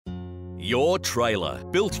Your trailer,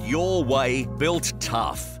 built your way, built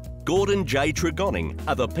tough. Gordon J. Tregoning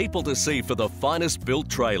are the people to see for the finest built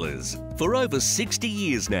trailers. For over 60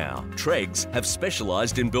 years now, Tregs have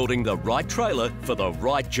specialised in building the right trailer for the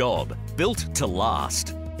right job, built to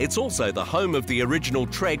last. It's also the home of the original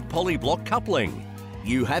Treg polyblock coupling.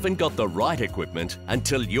 You haven't got the right equipment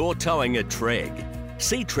until you're towing a Treg.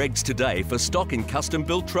 See Tregs today for stock in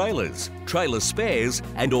custom-built trailers, trailer spares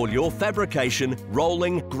and all your fabrication,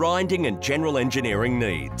 rolling, grinding and general engineering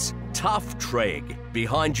needs. Tough Treg,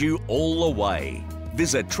 behind you all the way.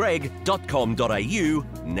 Visit treg.com.au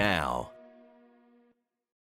now.